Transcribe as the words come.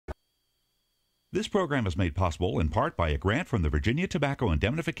This program is made possible in part by a grant from the Virginia Tobacco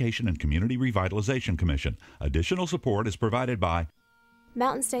Indemnification and Community Revitalization Commission. Additional support is provided by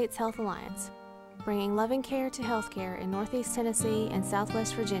Mountain States Health Alliance, bringing loving care to healthcare in Northeast Tennessee and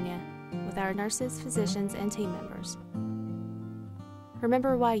Southwest Virginia with our nurses, physicians, and team members.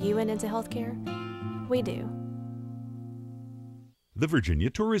 Remember why you went into healthcare? We do. the Virginia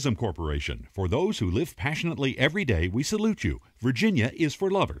Tourism Corporation. For those who live passionately every day, we salute you. Virginia is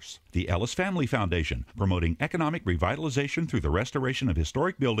for lovers. The Ellis Family Foundation, promoting economic revitalization through the restoration of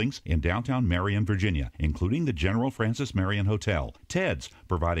historic buildings in downtown Marion, Virginia, including the General Francis Marion Hotel. TEDS,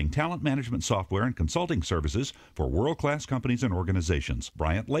 providing talent management software and consulting services for world-class companies and organizations.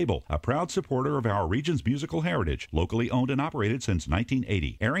 Bryant Label, a proud supporter of our region's musical heritage, locally owned and operated since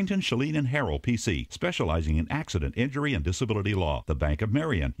 1980. Arrington, Shalene, and Harrell, PC, specializing in accident, injury, and disability law. The Bank of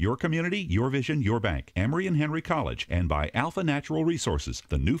Marion, your community, your vision, your bank. Emory and Henry College, and by Alpha Natural Resources,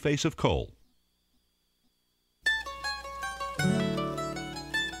 the new face of coal.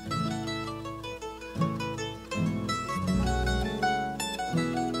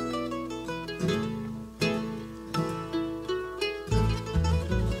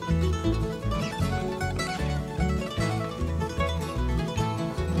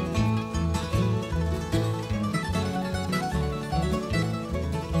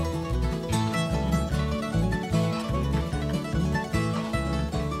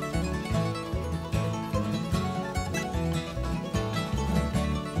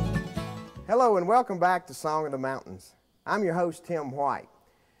 Hello and welcome back to Song of the Mountains. I'm your host, Tim White.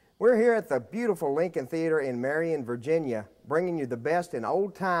 We're here at the beautiful Lincoln Theater in Marion, Virginia, bringing you the best in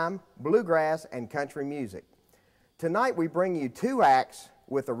old-time, bluegrass, and country music. Tonight we bring you two acts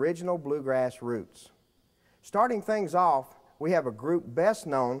with original bluegrass roots. Starting things off, we have a group best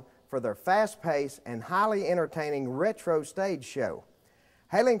known for their fast-paced and highly entertaining retro stage show.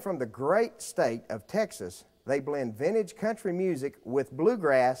 Hailing from the great state of Texas, they blend vintage country music with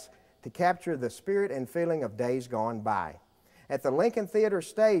bluegrass to capture the spirit and feeling of days gone by. At the Lincoln Theater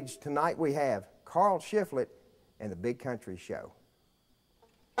stage tonight we have Karl Shiflett and the Big Country Show.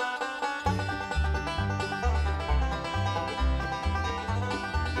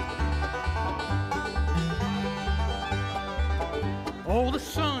 Oh, the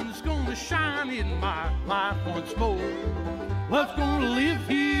sun's gonna shine in my life once more. Love's gonna live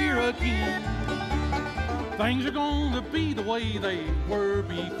here again. Things are gonna be the way they were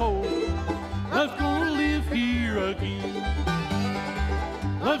before. Love's gonna live here again.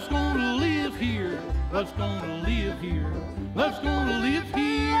 Love's gonna live here. Love's gonna live here. Love's gonna live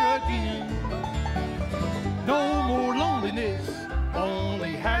here again. No more loneliness,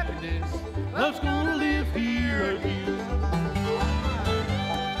 only happiness. Love's gonna live here again.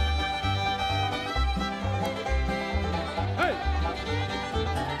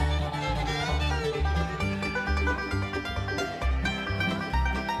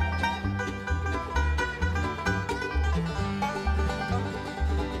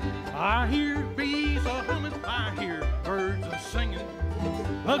 I hear bees a-humming, I hear birds a-singing.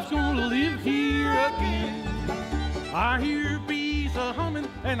 Love's gonna live here again. I hear bees a-humming,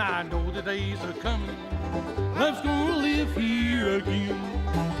 and I know the days are coming. Love's gonna live here again.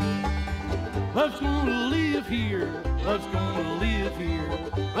 Love's gonna live here. Love's gonna live here.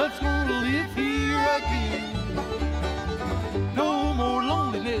 Love's gonna live here again. No more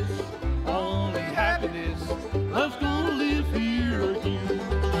loneliness, only happiness. Love's gonna live here again.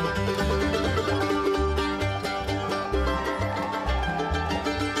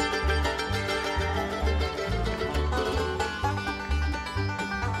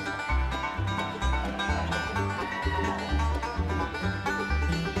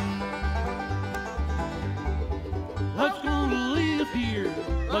 Love's gonna live here.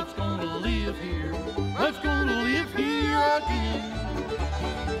 Love's gonna live here. Love's gonna live here again.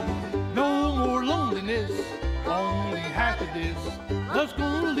 No more loneliness, only happiness. Love's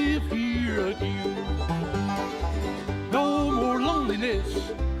gonna live here again. No more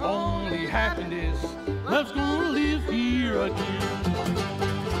loneliness, only happiness. Love's gonna live here again.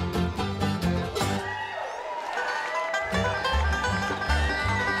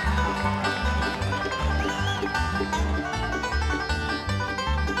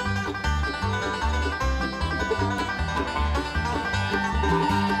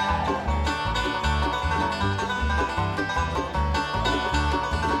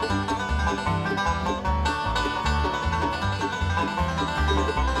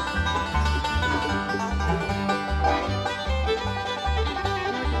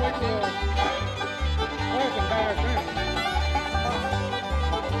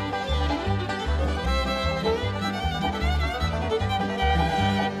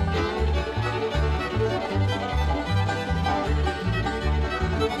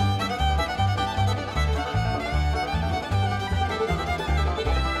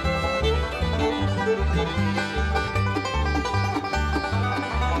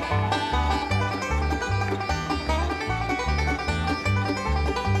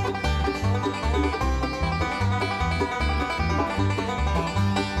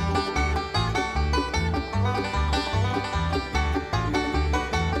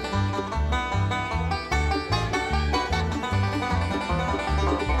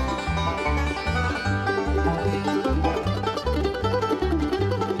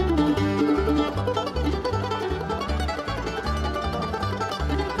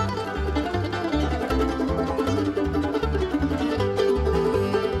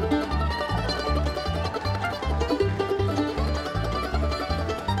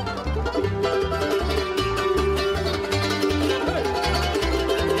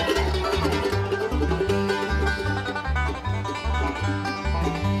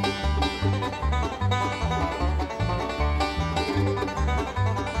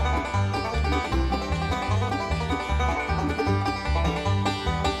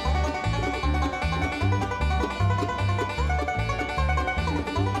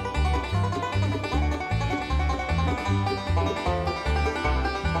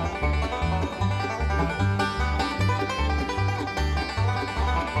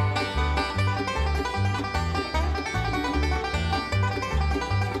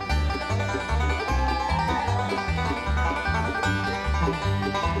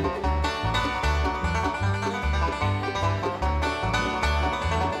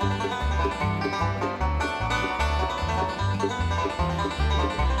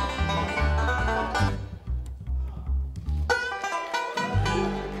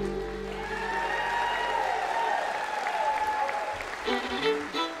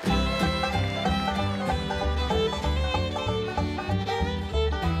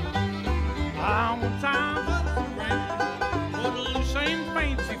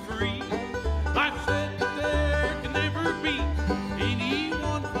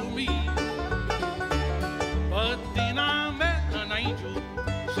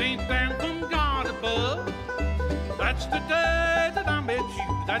 That's the day that I met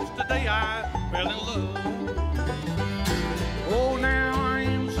you. That's the day I fell in love. Oh, now I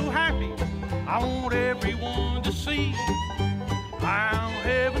am so happy. I want everyone to see how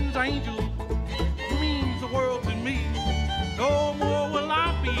heaven's angel means the world to me. No more will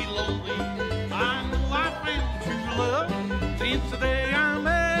I be lonely. I know I found true love since the day I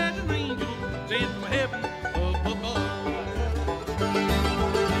met an angel sent from heaven up above.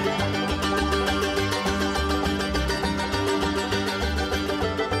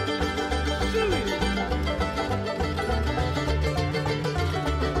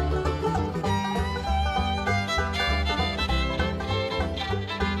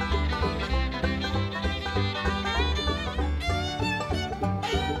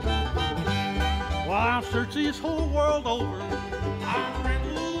 I've searched this whole world over. I've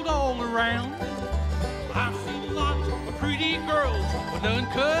rambled all around. I've seen lots of pretty girls, but none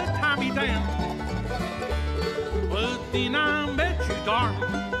could tie me down. But then I met you, darling,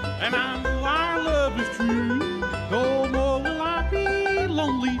 and I know our love is true. No more will I be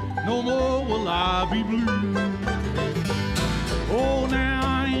lonely, no more will I be blue. Oh, now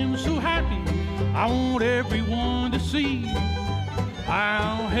I am so happy, I want everyone to see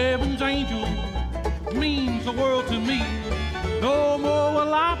how heaven's angel means the world to me. No more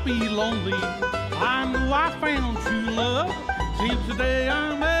will I be lonely. I know I found true love since the day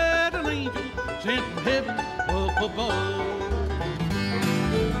I met an angel sent from heaven up above.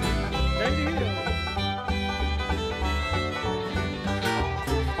 Katie Hill.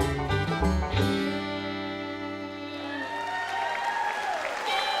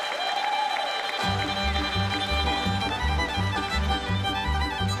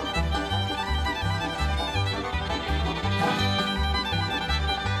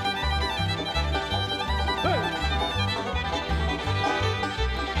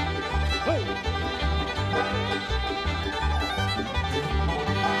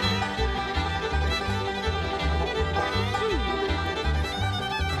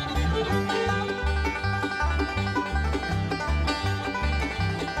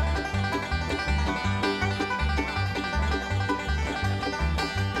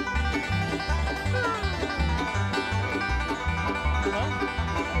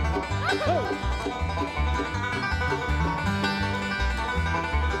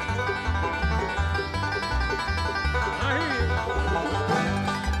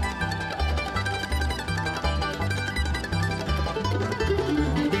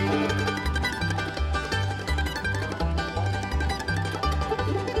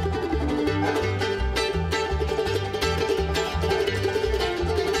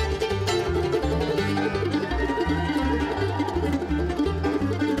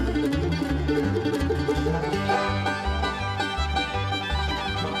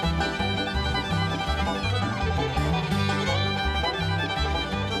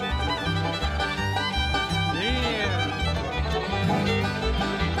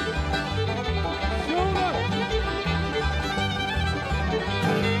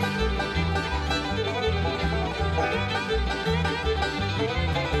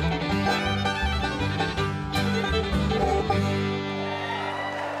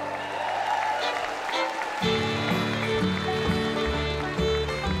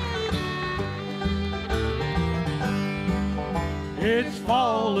 It's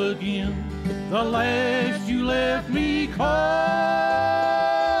fall again, the last you left me cold.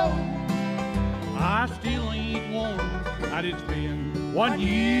 I still ain't warm, I'd it's been 1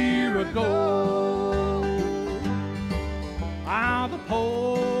 year ago. Ah, the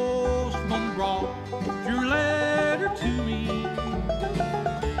postman brought your letter to me.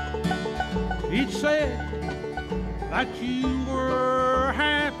 It said that you were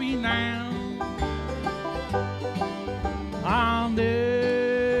happy now. I'll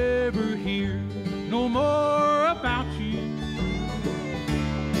never hear no more about you,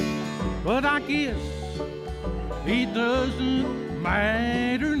 but I guess it doesn't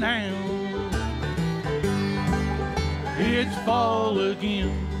matter now. It's fall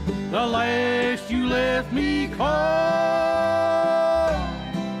again, the last you left me cold.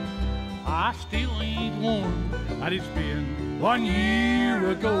 I still ain't warm, but it's been 1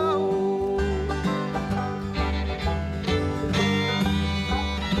 year ago.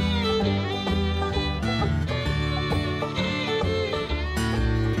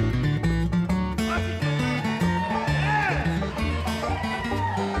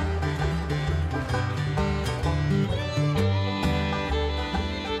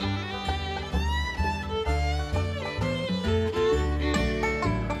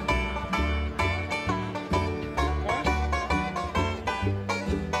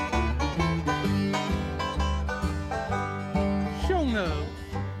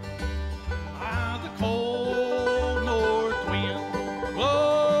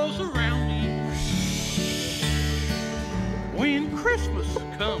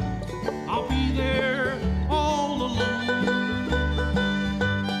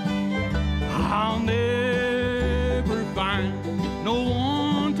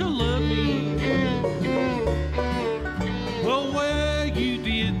 to love me. Well, where you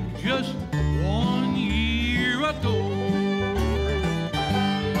did just 1 year ago.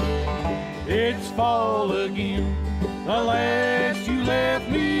 It's fall again, the last you left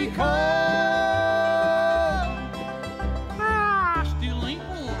me cold. I still ain't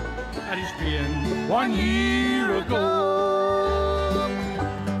warm, that it's been 1 year ago.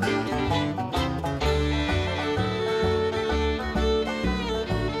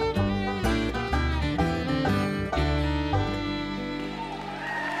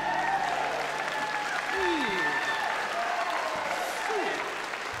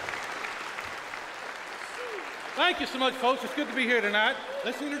 Thank you so much, folks. It's good to be here tonight.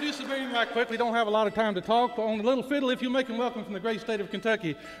 Let's introduce the band right quick. We don't have a lot of time to talk. On the little fiddle, if you make him welcome from the great state of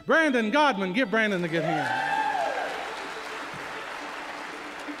Kentucky, Brandon Godman. Give Brandon a good hand.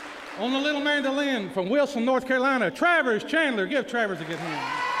 On the little mandolin from Wilson, North Carolina, Travers Chandler. Give Travers a good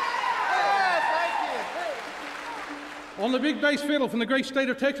hand. On the big bass fiddle from the great state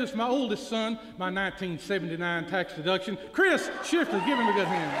of Texas, my oldest son, my 1979 tax deduction, Chris Shiflett. Give him a good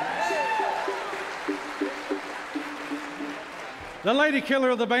hand. The lady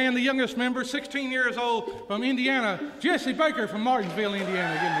killer of the band, the youngest member, 16 years old, from Indiana, Jesse Baker from Martinsville,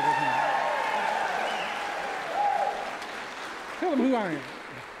 Indiana. Give him a good hand. Tell them who I am.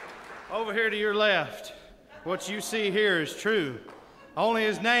 Over here to your left, what you see here is true. Only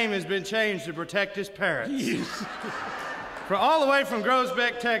his name has been changed to protect his parents. Yes. For all the way from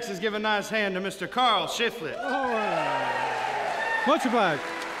Groesbeck, Texas, give a nice hand to Mr. Karl Shiflett. All right. Much obliged.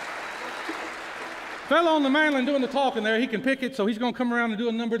 Fellow on the mandolin doing the talking there, he can pick it, so he's going to come around and do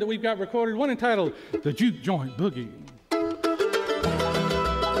a number that we've got recorded, one entitled The Juke Joint Boogie.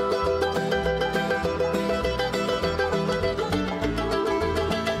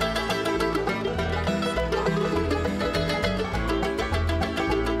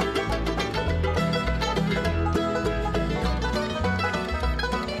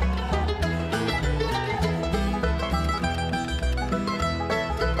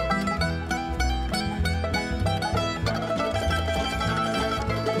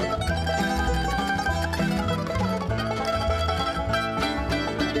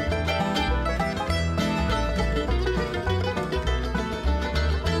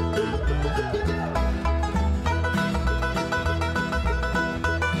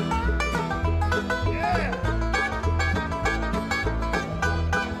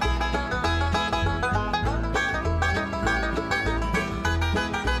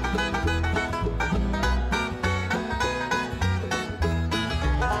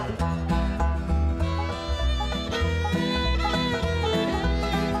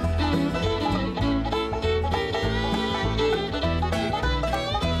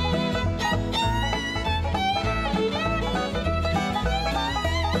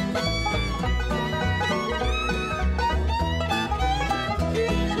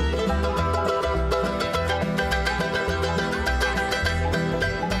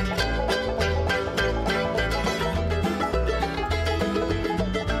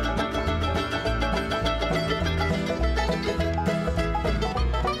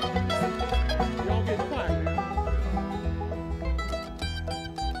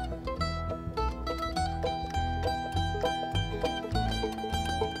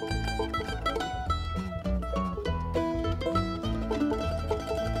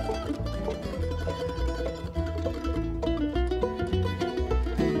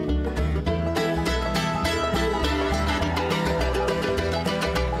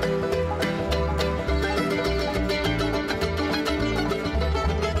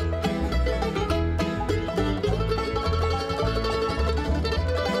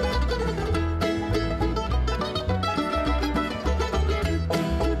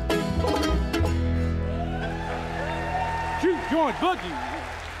 Joint Boogie.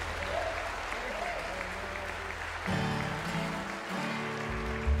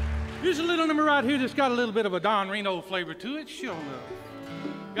 Here's a little number right here that's got a little bit of a Don Reno flavor to it, sure enough.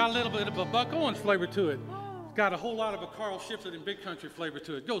 Got a little bit of a Buck Owens flavor to it. It's got a whole lot of a Karl Shiflett and Big Country flavor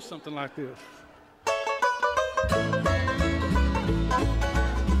to it. Goes something like this.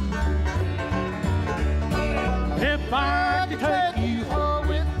 If I could take you home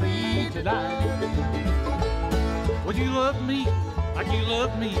with me tonight, would you love me like you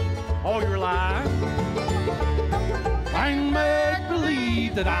love me all your life? And make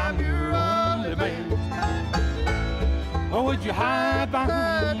believe that I'm your only man. Or would you hide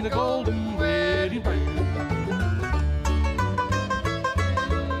behind the golden wedding ring?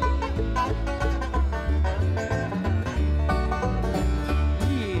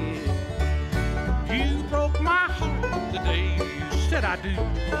 Yeah, you broke my heart the day you said I do.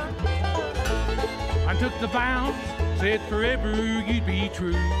 I took the vows, said forever you'd be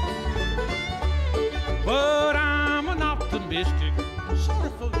true. But I'm an optimistic sort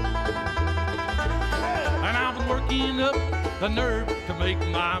of fool, and I've been working up the nerve to make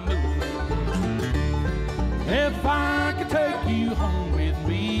my move. If I could take you home with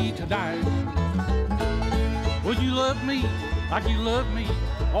me tonight, would you love me like you loved me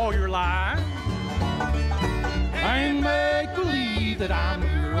all your life? And make believe that I'm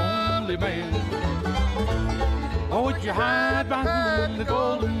your only man? Or would you hide behind the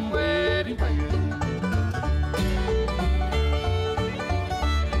golden wedding band?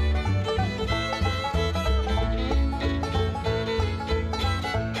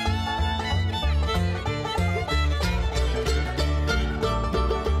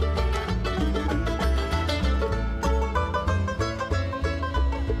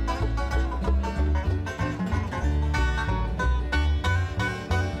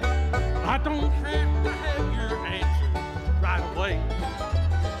 I don't have to have your answer right away.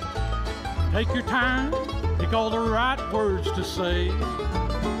 Take your time, pick all the right words to say.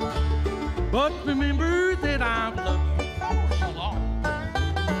 But remember that I've loved you for so long.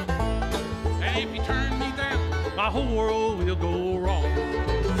 And if you turn me down, my whole world will go wrong.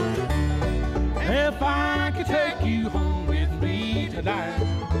 If I could take you home with me tonight,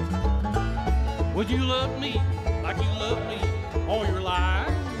 would you love me like you love me all your life?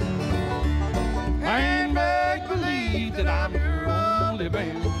 And make believe that I'm your only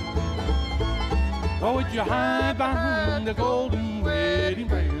man? Or would you hide behind the golden wedding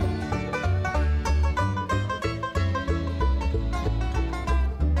band?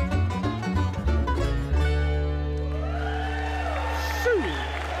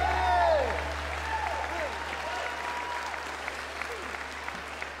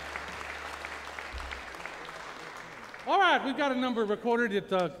 All right, we've got a number recorded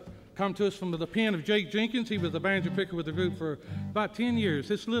that come to us from the pen of Jake Jenkins. He was the banjo picker with the group for about 10 years.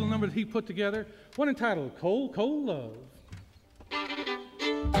 This little number that he put together, one entitled Cold, Cold Love.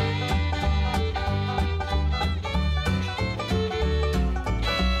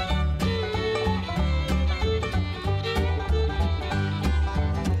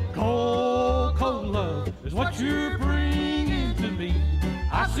 Cold, cold love is what you're bringing to me.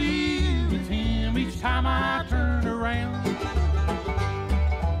 I see you with him each time I turn around.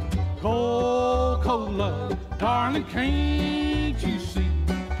 Cold, cold love, darling, can't you see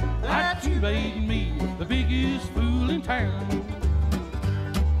that you made me the biggest fool in town?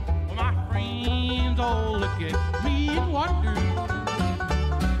 Well, my friends all look at me and wonder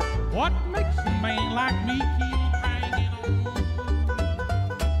what makes a man like me keep hanging on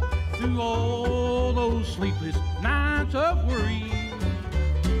through all those sleepless nights of worry.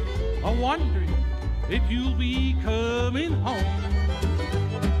 I'm wondering if you'll be coming home.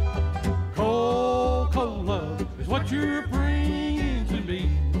 Cold, cold love is what you're bringing to me.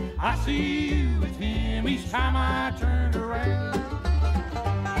 I see you with him each time I turn around.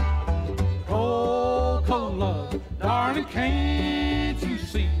 Cold, cold love, darling, can't you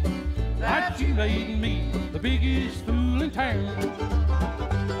see that you made me the biggest fool in town?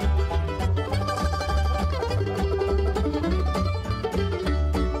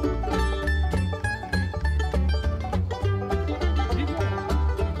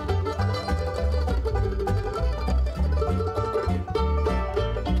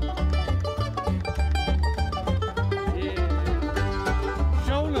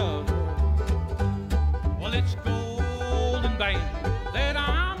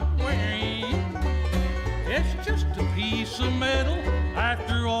 Of metal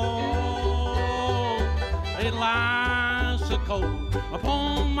after all, it lies so cold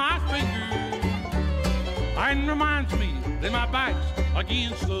upon my finger and reminds me that my back's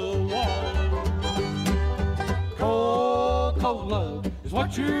against the wall. Cold, cold love is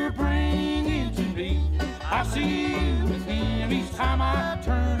what you're bringing to me. I see you with him each time I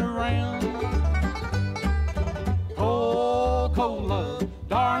turn around. Cold, cold love,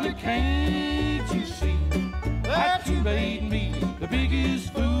 darling, can't you see that you made me the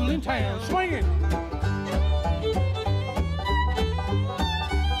biggest fool in town? Swing it!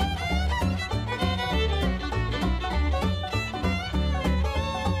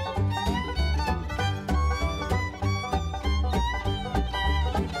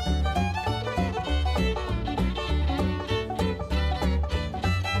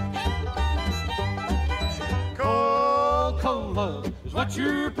 Cold, cold love is what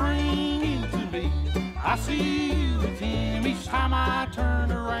you're bringing to me. I see you with him each time I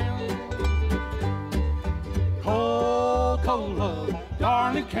turn around. Cold, cold love,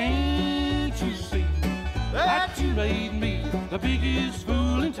 darling, can't you see that you made me the biggest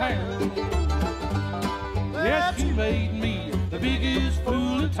fool in town. Yes, you made me the biggest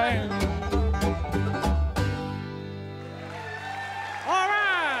fool in town. All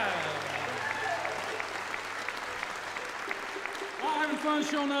right. All having fun,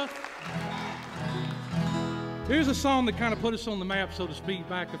 sure enough. Here's a song that kind of put us on the map, so to speak,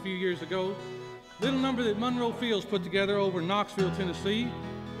 back a few years ago. Little number that Monroe Fields put together over in Knoxville, Tennessee.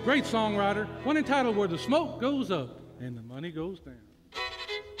 Great songwriter. One entitled Where the Smoke Goes Up and the Money Goes Down.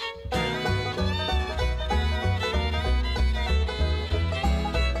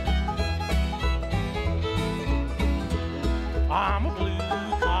 I'm a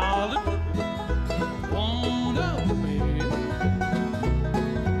blue-collar one of the men.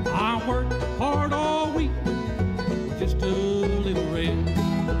 I work hard all week, just a little rest.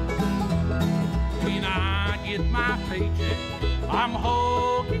 When I get my paycheck, I'm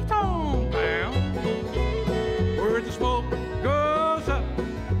honky-tonk bound. Where the smoke goes up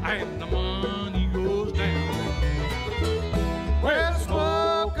and the money goes down. Where the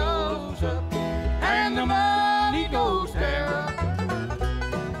smoke goes up and the money goes down.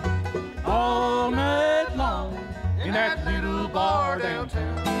 All night long in that little bar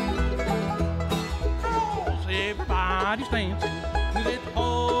downtown. 'Cause everybody's dancing to that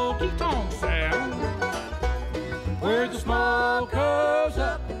honky-tonk sound. Where the smoke goes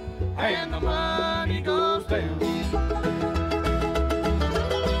up and the money goes down.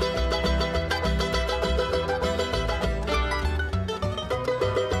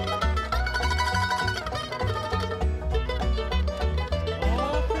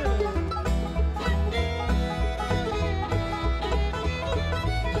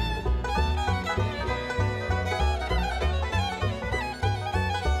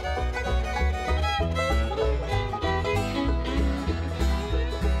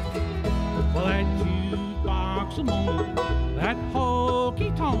 That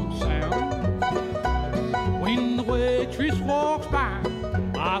honky-tonk sound. When the waitress walks by,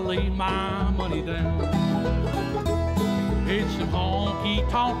 I lay my money down. It's some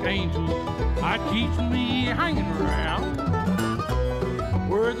honky-tonk angel that keeps me hanging around.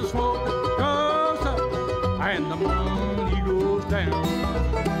 Where the smoke goes up and the money goes down.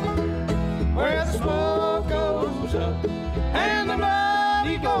 Where the smoke goes up and the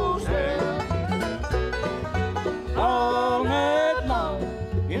money goes down. All night long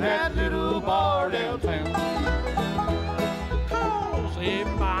in that little bar downtown. 'Cause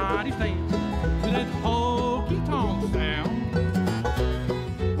everybody's dancing to that honky-tonk sound.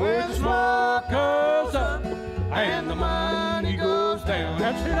 Where the smoke goes up and the money goes down.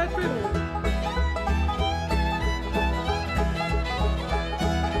 That's it, that's it.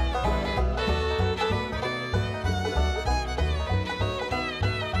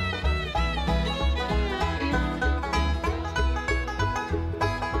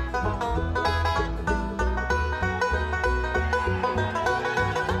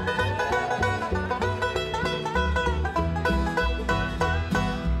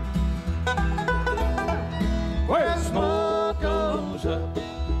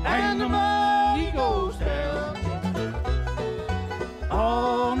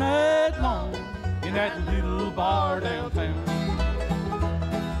 That little bar downtown.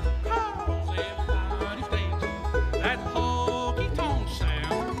 'Cause everybody's dancing that honky-tonk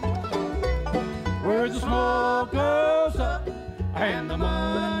sound. Where the smoke goes up and the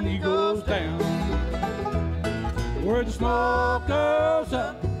money goes down. Where the smoke goes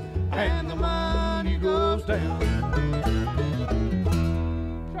up and the money goes down.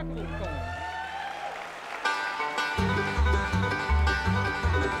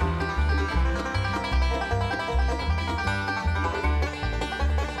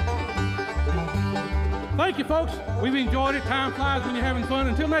 Thank you, folks. We've enjoyed it. Time flies when you're having fun.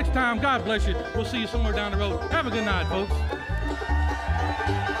 Until next time, God bless you. We'll see you somewhere down the road. Have a good night, folks.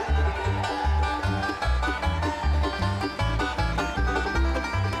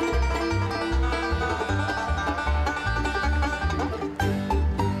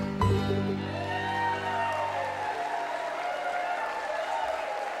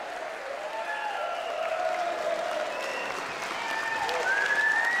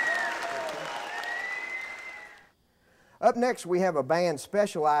 Up next, we have a band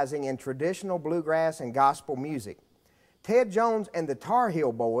specializing in traditional bluegrass and gospel music. Ted Jones and the Tar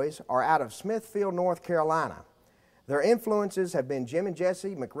Heel Boys are out of Smithfield, North Carolina. Their influences have been Jim and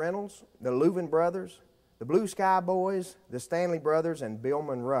Jesse McReynolds, the Louvin Brothers, the Blue Sky Boys, the Stanley Brothers, and Bill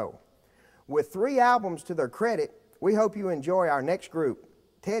Monroe. With 3 albums to their credit, we hope you enjoy our next group,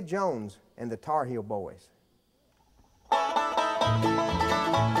 Ted Jones and the Tar Heel Boys.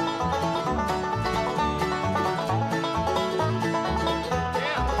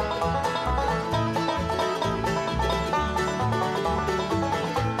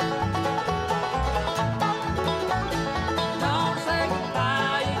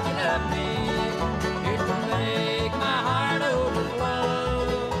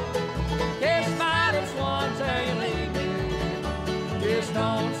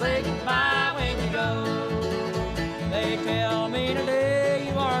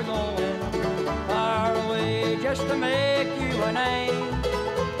 your name.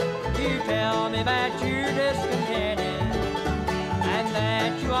 You tell me that you're discontented and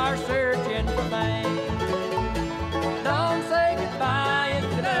that you are searching for fame. Don't say goodbye if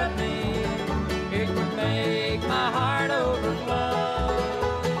you love me. It would make my heart overflow.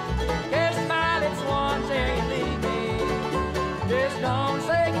 Just smile, it's once ere you leave me. Just don't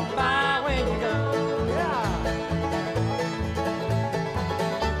say goodbye when you go.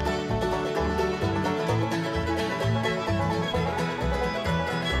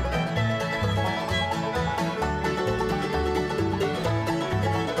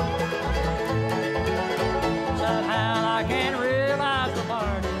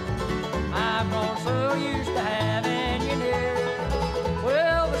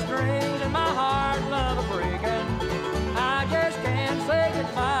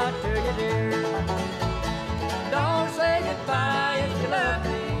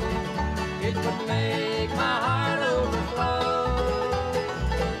 Make my heart overflow.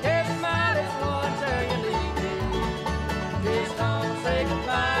 Yes, smile, it's once ere you leave me. Just don't say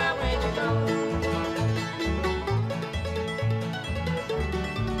goodbye when you go.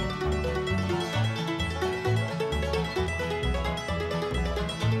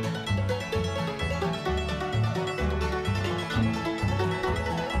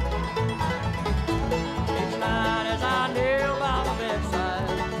 Each night as I kneel by my bedside,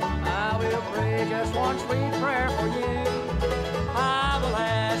 pray just one sweet prayer for you. I will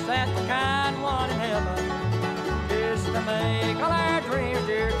ask that the kind one in heaven just to make all our dreams,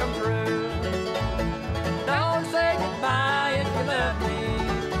 dear, come true. Don't say goodbye if you love me.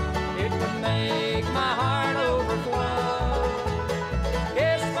 It would make my heart overflow.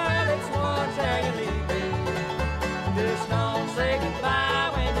 Yes, smile, it's once ere you leave me. Just don't say goodbye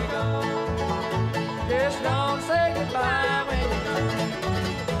when you go. Just don't say goodbye when you go.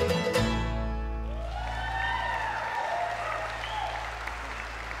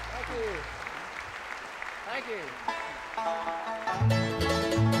 Thank you.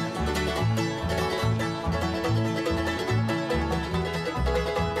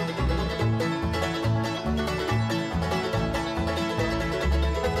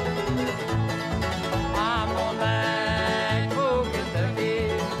 I'm going back to Kentucky,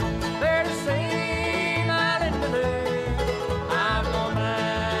 there to see my Linda Lou. I'm going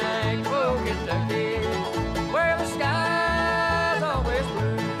back to Kentucky, where the sky's always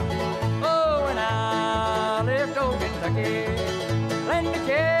blue. Oh, and I lived old Kentucky. Linda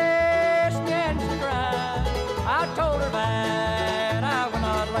kissed me and she cried. I told her that I would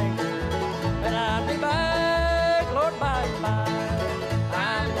not linger, that I'd be back, Lord, by and by.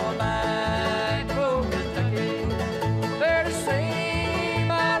 I'm going back to old Kentucky, there to see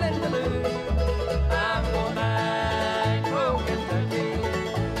my Linda Lou. I'm going back to old Kentucky,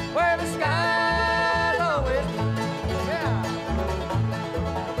 where the sky's always blue. Yeah.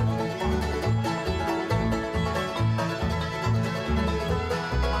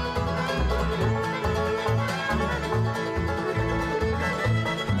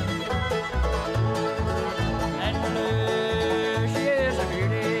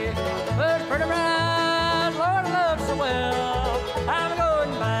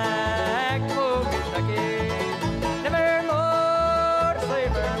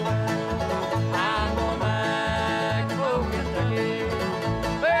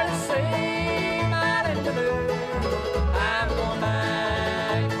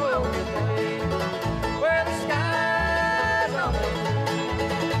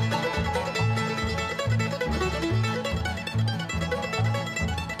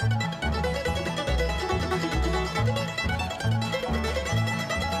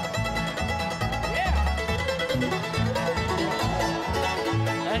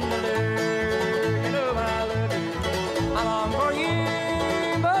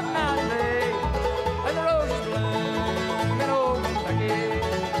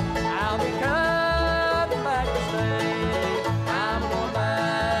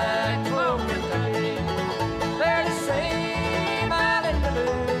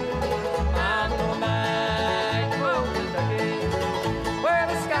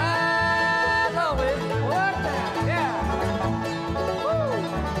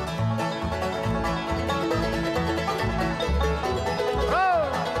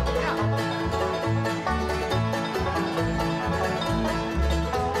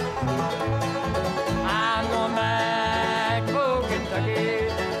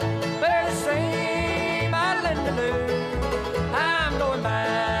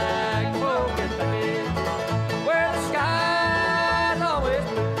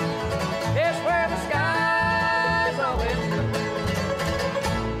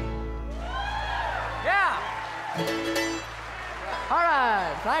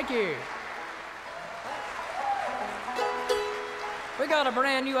 right, thank you. We got a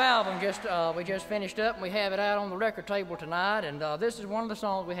brand new album we just finished up, and we have it out on the record table tonight. And this is one of the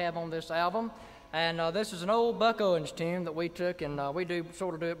songs we have on this album. And this is an old Buck Owens tune that we took, and we do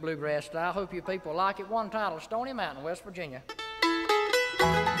sort of do it bluegrass style. Hope you people like it. One title, Stony Mountain, West Virginia.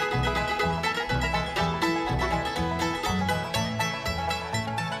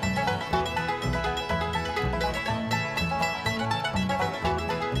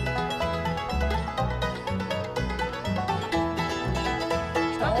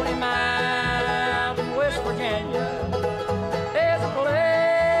 Stony Mountain, West Virginia, is a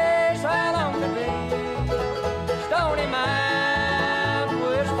place I long to be. Stony Mountain,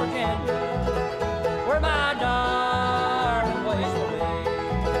 West Virginia, where my darling ways will be.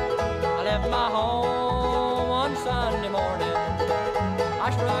 I left my home one Sunday morning.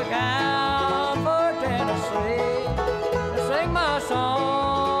 I struck out for Tennessee to sing my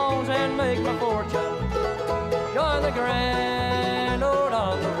songs and make my fortune. Join the grand old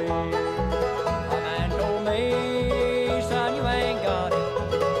armory. A man told me, son, you ain't got it.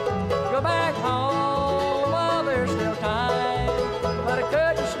 Go back home while there's still time. But I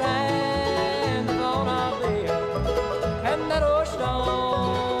couldn't stand the thought of being and that old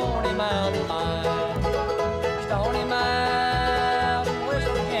Stony Mountain line. Stony Mountain, West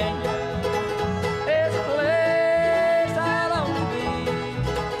Virginia, is a place I long to be.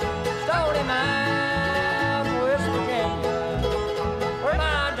 Stony Mountain, West Virginia, where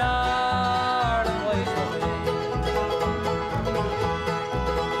my darling ways will be.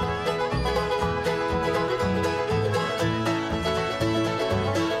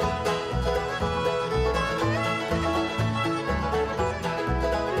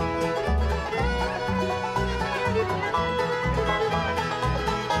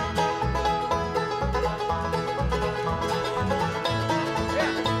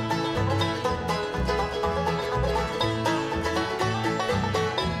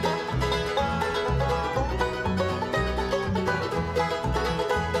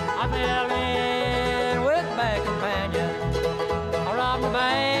 I fell in with a bad companion. I robbed a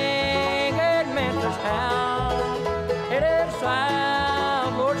bank in Memphis town. Headed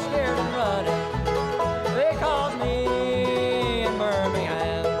south, Lord, scared and running. They caught me in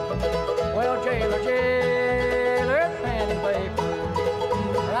Birmingham. Well, jailer, pen and paper.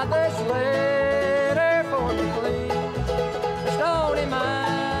 Write this letter for me, please. Stony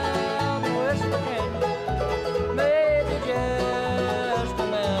Mountain, West Virginia, maybe just a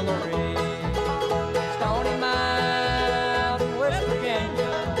memory. Stony Mountain, West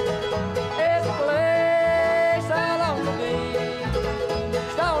Virginia, is a place I long to be.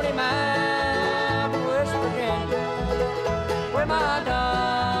 Stony Mountain, West Virginia, where my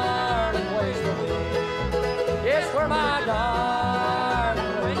darling ways will be. Yes, where my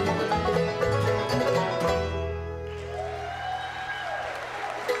darling ways will be.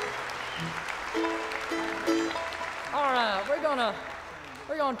 All right, we're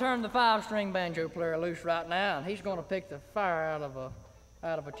gonna turn the 5-string banjo player loose right now, and he's gonna pick the fire out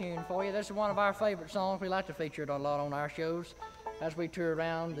of a tune for you. This is one of our favorite songs. We like to feature it a lot on our shows as we tour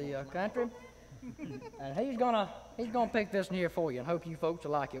around the country. And he's gonna pick this one here for you, and hope you folks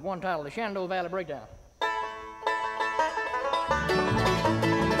will like it. One title, the Shenandoah Valley Breakdown.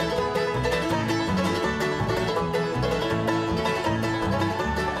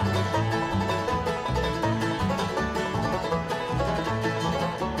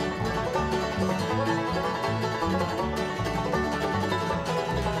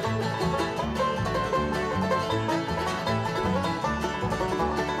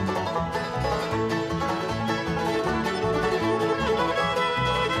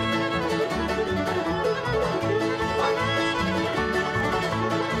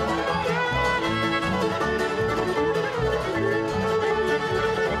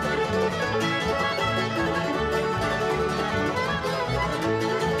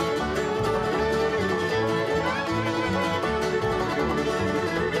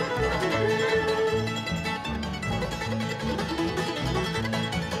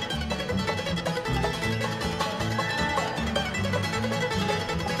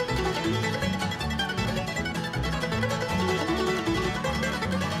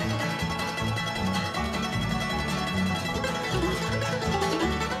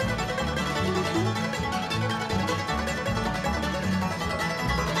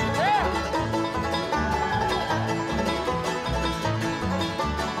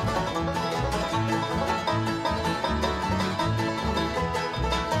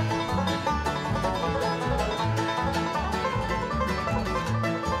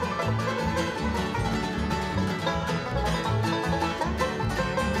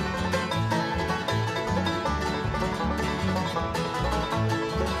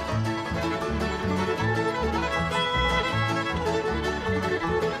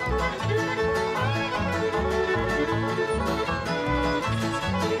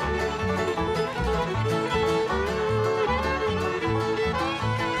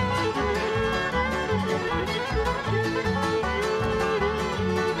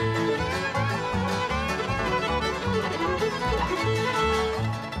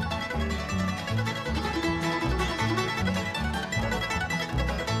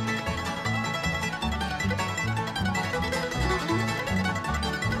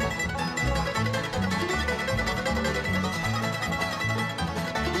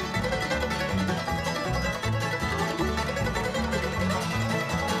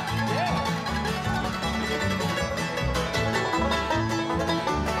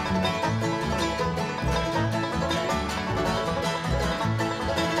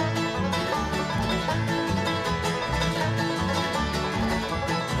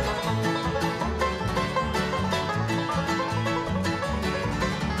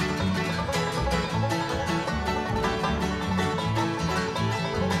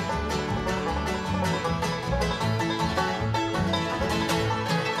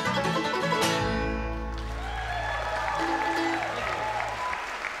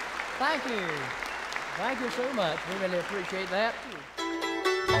 you. Thank you so much. We really appreciate that.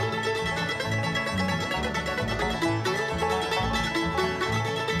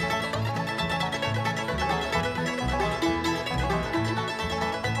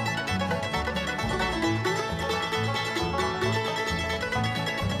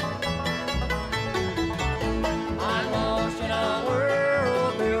 I'm lost in a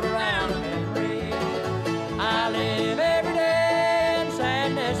world built around a memory. I live every day in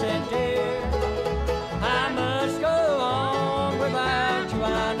sadness and tears. I must go on without you,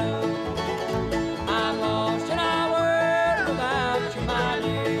 I know. I'm lost in a world without you, my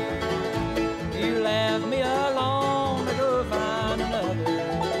dear. You left me alone to go find another.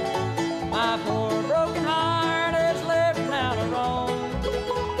 My poor broken heart is left now to roam.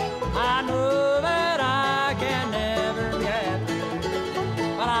 I know that I can never be happy,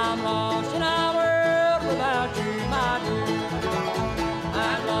 but I'm lost in a world without you, my dear.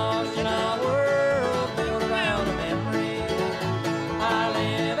 I'm lost in a world built around a memory. I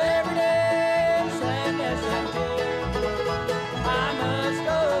live every day in sadness and tears. I must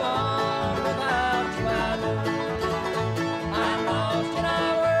go on without you, I know. I'm lost in a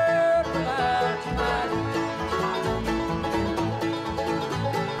world without you, my dear.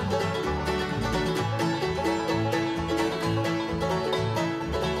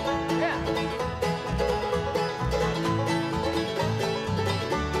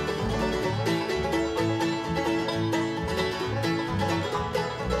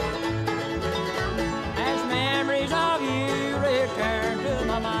 As memories of you return to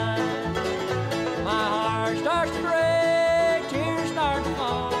my mind, my heart starts to break, tears start to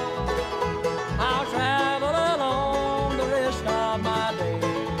fall. I'll travel alone the rest of my days,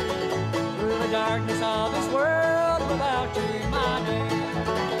 through the darkness of this world without you, my dear.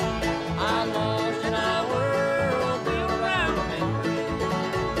 I'm lost in a world built around a memory.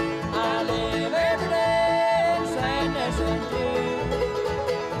 I live every day in sadness and tears.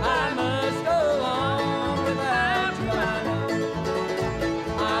 I must go on without you, I know.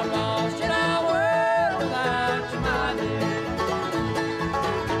 I'm lost in a world without you, my dear.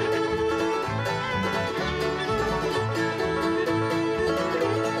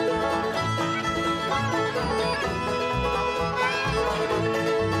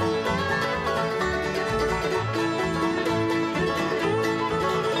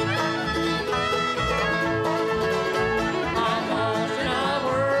 I'm lost in a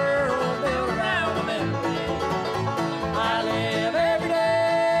world built around a memory. I live every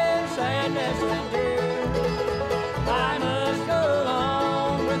day in sadness and tears. I must go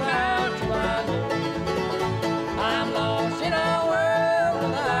on without you, I know. I'm lost in a world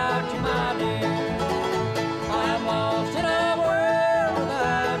without you, my dear. I'm lost in a world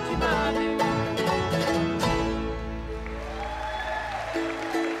without you, my dear.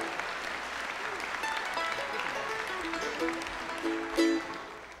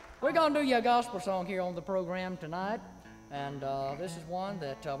 We're going to do you a gospel song here on the program tonight. And this is one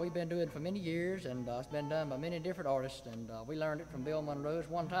that we've been doing for many years, and it's been done by many different artists. And we learned it from Bill Monroe's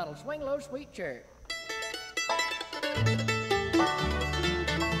one titled Swing Low, Sweet Chariot.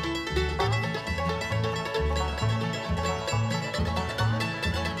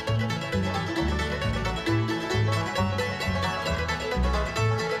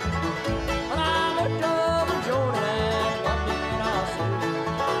 When I looked over Jordan, what did I see?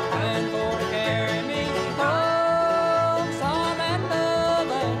 And for to carry me home, son and love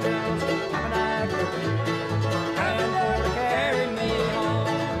angels coming after me. And for to carry me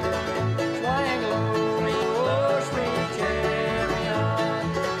home, swing low, sweet chariot.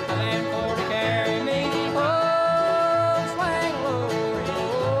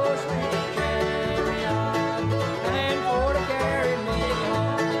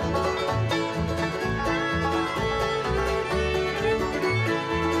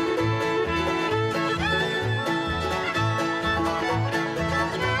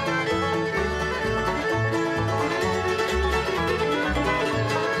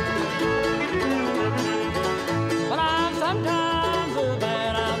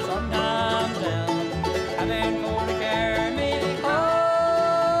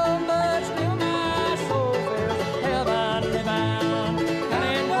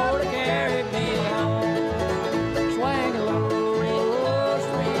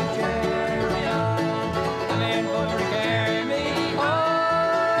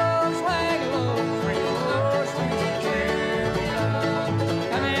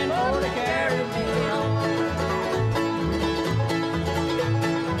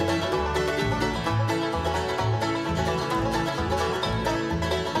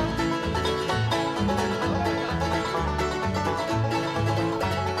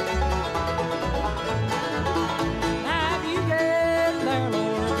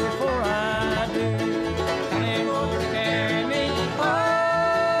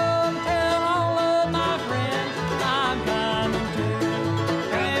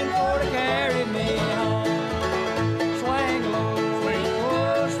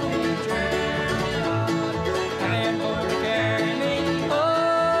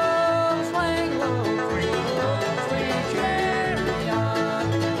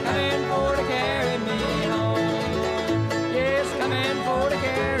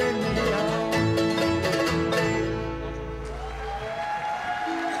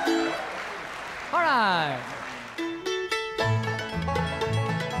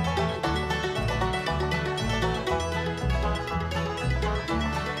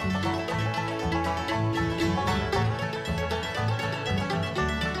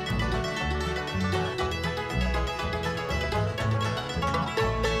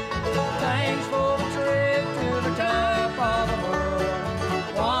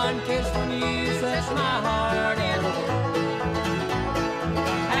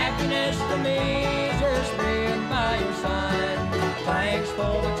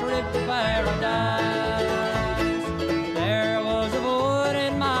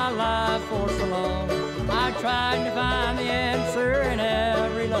 trying to find the answer in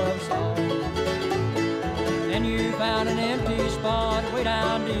every love song. And you found an empty spot way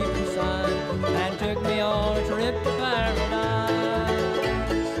down deep inside and took me on a trip to paradise.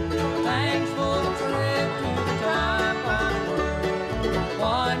 Thanks for the trip to the top of the world.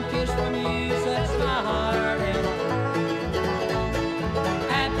 One kiss from you sets my heart in a whirl.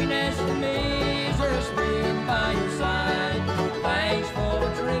 Happiness to me is just being by your side. Thanks for the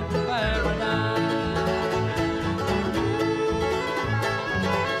trip to paradise.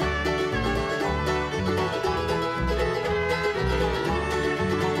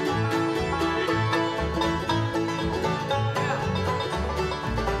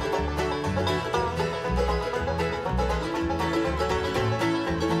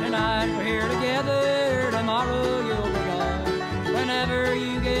 Tomorrow you'll be gone. Whenever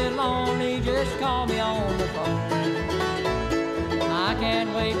you get lonely, just call me on the phone. I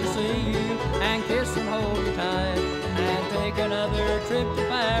can't wait to see you and kiss and hold you tight and take another trip to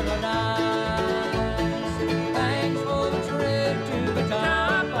paradise. Thanks for the trip to the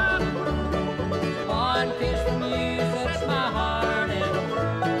top of the world. One kiss from you sets my heart in a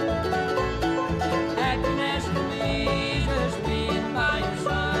whirl. Happiness to me is just being by your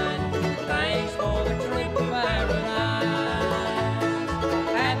side. Thanks for the trip to paradise.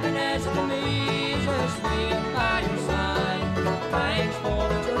 Happiness to me is just being by your side. Thanks for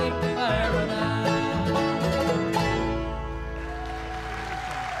the trip to paradise.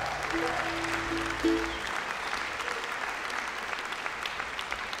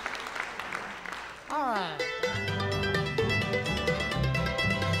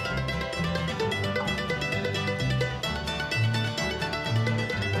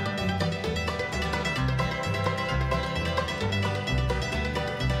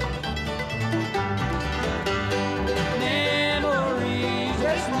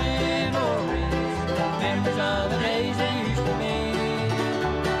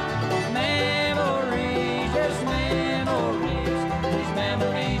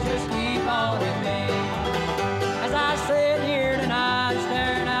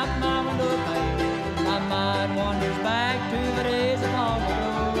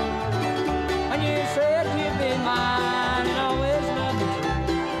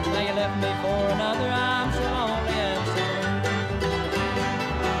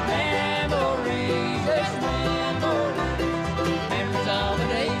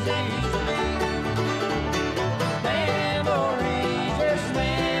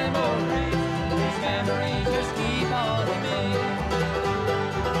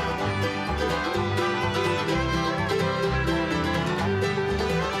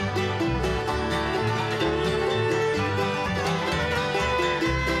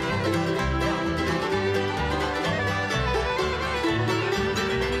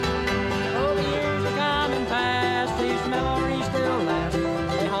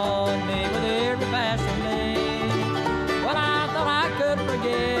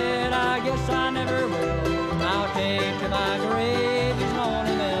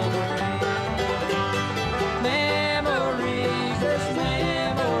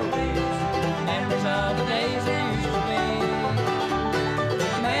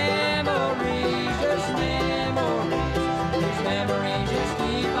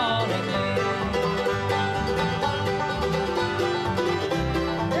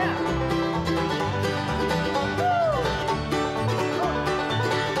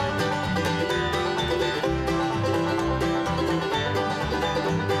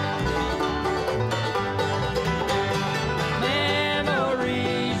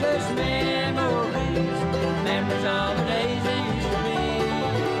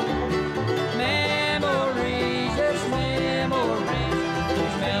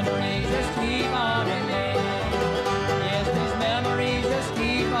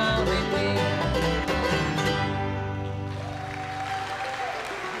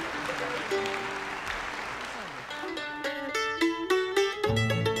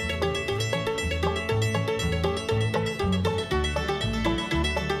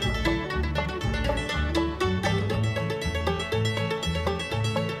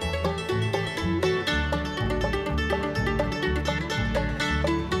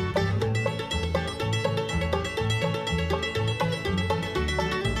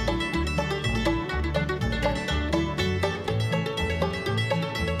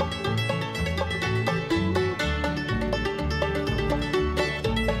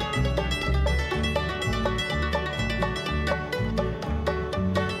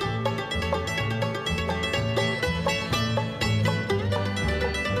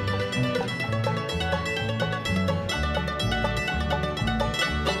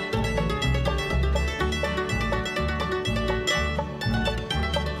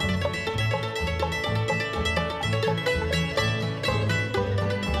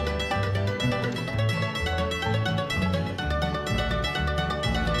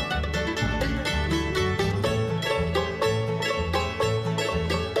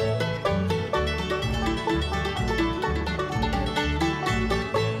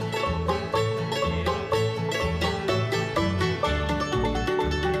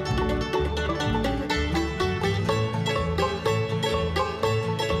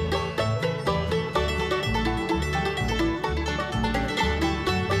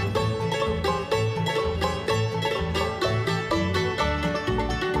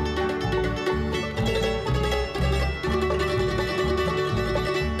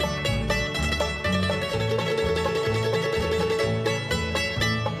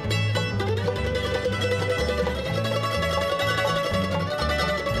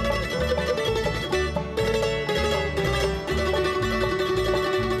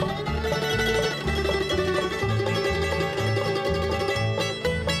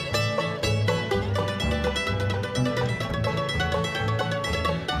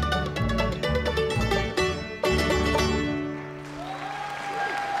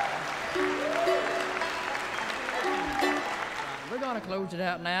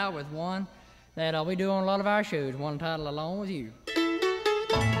 out now with one that we do on a lot of our shows, one titled Along With You.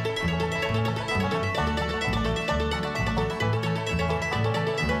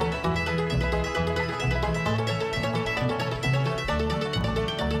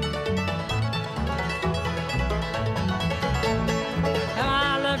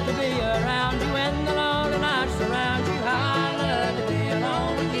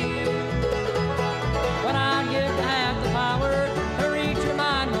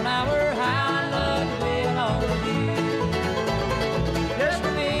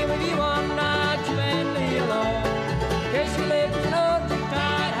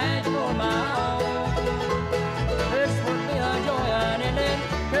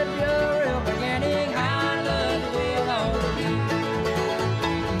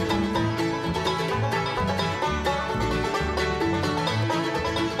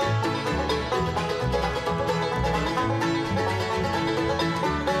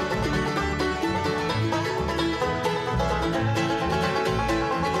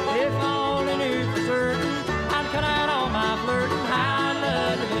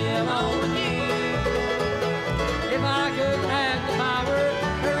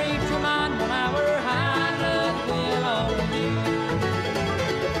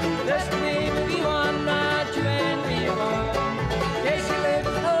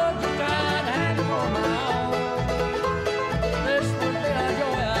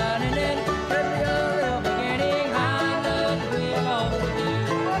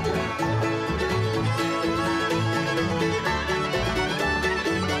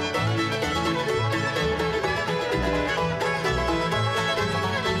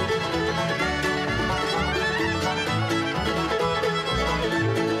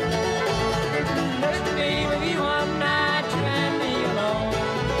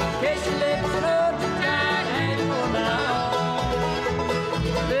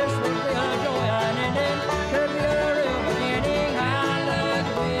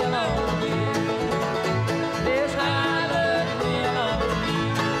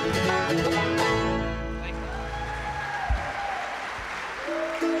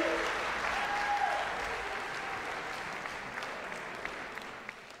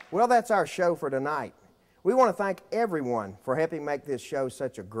 Well, that's our show for tonight. We want to thank everyone for helping make this show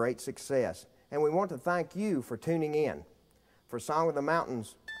such a great success, and we want to thank you for tuning in. For Song of the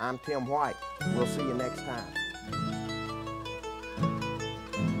Mountains, I'm Tim White. We'll see you next time.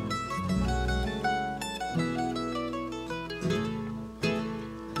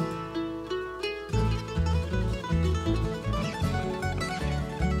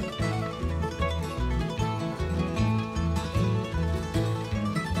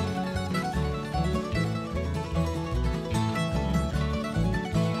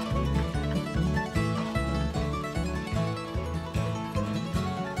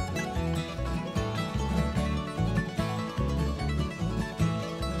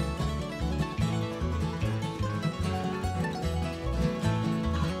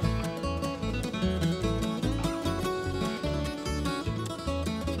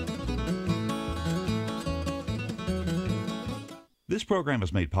 This program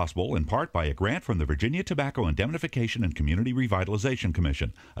is made possible in part by a grant from the Virginia Tobacco Indemnification and Community Revitalization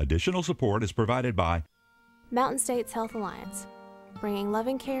Commission. Additional support is provided by Mountain States Health Alliance, bringing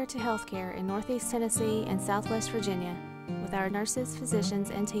loving care to healthcare in Northeast Tennessee and Southwest Virginia with our nurses, physicians,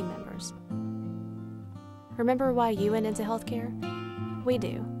 and team members. Remember why you went into healthcare? We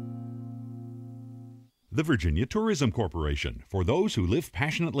do. the Virginia Tourism Corporation. For those who live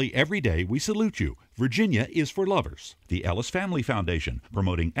passionately every day, we salute you. Virginia is for lovers. The Ellis Family Foundation,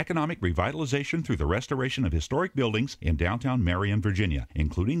 promoting economic revitalization through the restoration of historic buildings in downtown Marion, Virginia,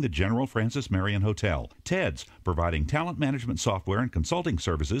 including the General Francis Marion Hotel. TEDS, providing talent management software and consulting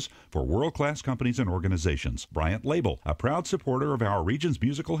services for world-class companies and organizations. Bryant Label, a proud supporter of our region's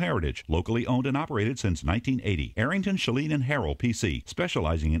musical heritage, locally owned and operated since 1980. Arrington, Shalene, and Harrell, PC,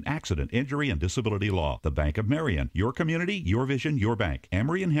 specializing in accident, injury, and disability law. The Bank of Marion, your community, your vision, your bank.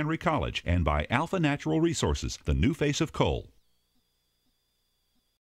 Emory and Henry College, and by Alpha Natural Resources, the new face of coal.